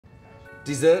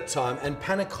dessert time, and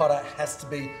panna cotta has to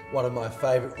be one of my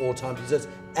favourite all-time desserts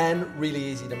and really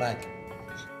easy to make.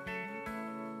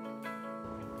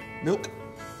 Milk,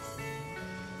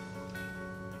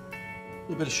 a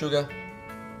little bit of sugar,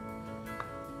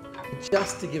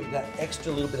 just to give it that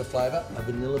extra little bit of flavour, a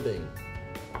vanilla bean.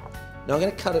 Now I'm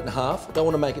going to cut it in half. I don't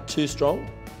want to make it too strong.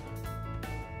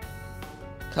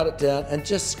 Cut it down and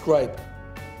just scrape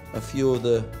a few of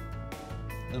the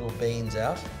little beans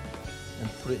out and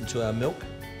put it into our milk.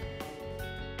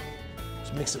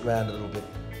 Just mix it around a little bit.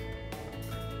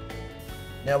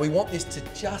 Now we want this to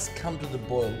just come to the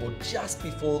boil, or just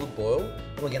before the boil,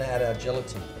 and we're going to add our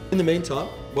gelatin. In the meantime,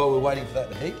 while we're waiting for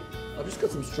that to heat, I've just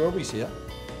got some strawberries here.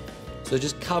 So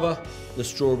just cover the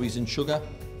strawberries in sugar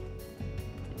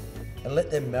and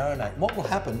let them marinate. And what will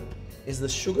happen is the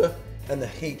sugar and the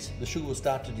heat, the sugar will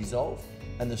start to dissolve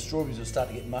and the strawberries will start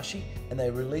to get mushy and they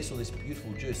release all this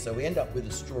beautiful juice. So we end up with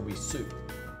a strawberry soup.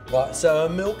 Right, so our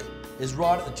milk is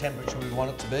right at the temperature we want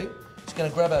it to be. Just going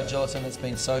to grab our gelatin that's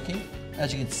been soaking.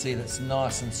 As you can see, that's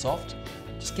nice and soft.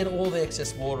 Just get all the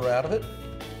excess water out of it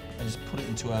and just put it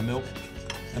into our milk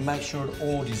and make sure it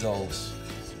all dissolves.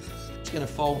 Just going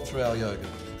to fold through our yogurt.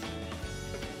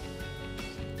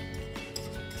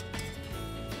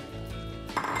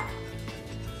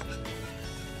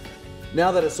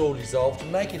 Now that it's all dissolved, to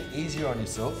make it easier on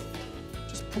yourself,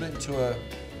 just put it into a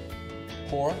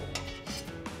pourer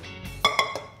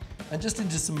and just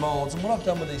into some moulds. And what I've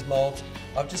done with these moulds,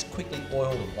 I've just quickly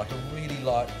oiled them, like a really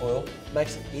light oil.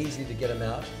 Makes it easy to get them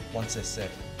out once they're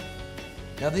set.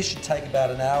 Now this should take about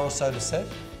an hour or so to set,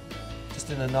 just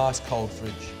in a nice cold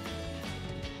fridge.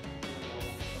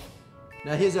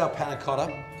 Now here's our panna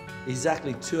cotta,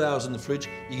 exactly 2 hours in the fridge.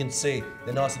 You can see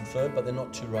they're nice and firm, but they're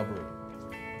not too rubbery.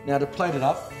 Now to plate it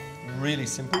up, really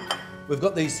simple. We've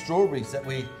got these strawberries that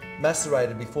we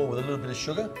macerated before with a little bit of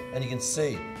sugar, and you can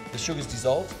see the sugar's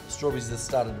dissolved, the strawberries have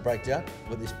started to break down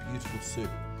with this beautiful soup.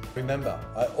 Remember,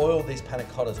 I oiled these panna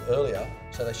cottas earlier,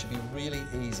 so they should be really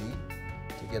easy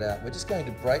to get out. We're just going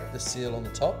to break the seal on the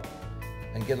top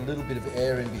and get a little bit of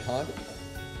air in behind it.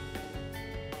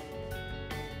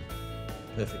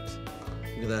 Perfect.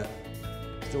 Look at that.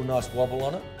 Still a nice wobble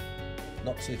on it,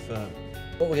 not too firm.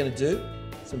 What we're going to do,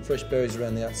 some fresh berries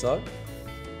around the outside,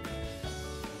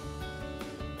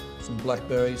 some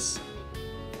blackberries,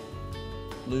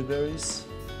 blueberries,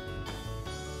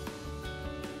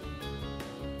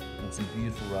 and some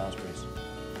beautiful raspberries.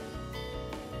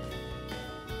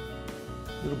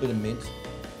 A little bit of mint,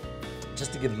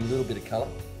 just to give it a little bit of colour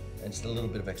and just a little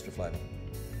bit of extra flavour.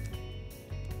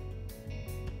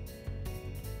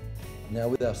 Now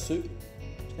with our soup,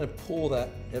 I'm just going to pour that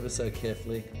ever so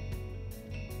carefully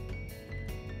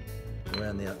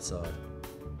around the outside.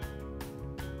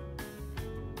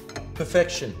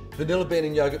 Perfection. Vanilla bean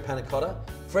and yogurt panna cotta,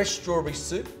 fresh strawberry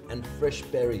soup and fresh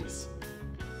berries.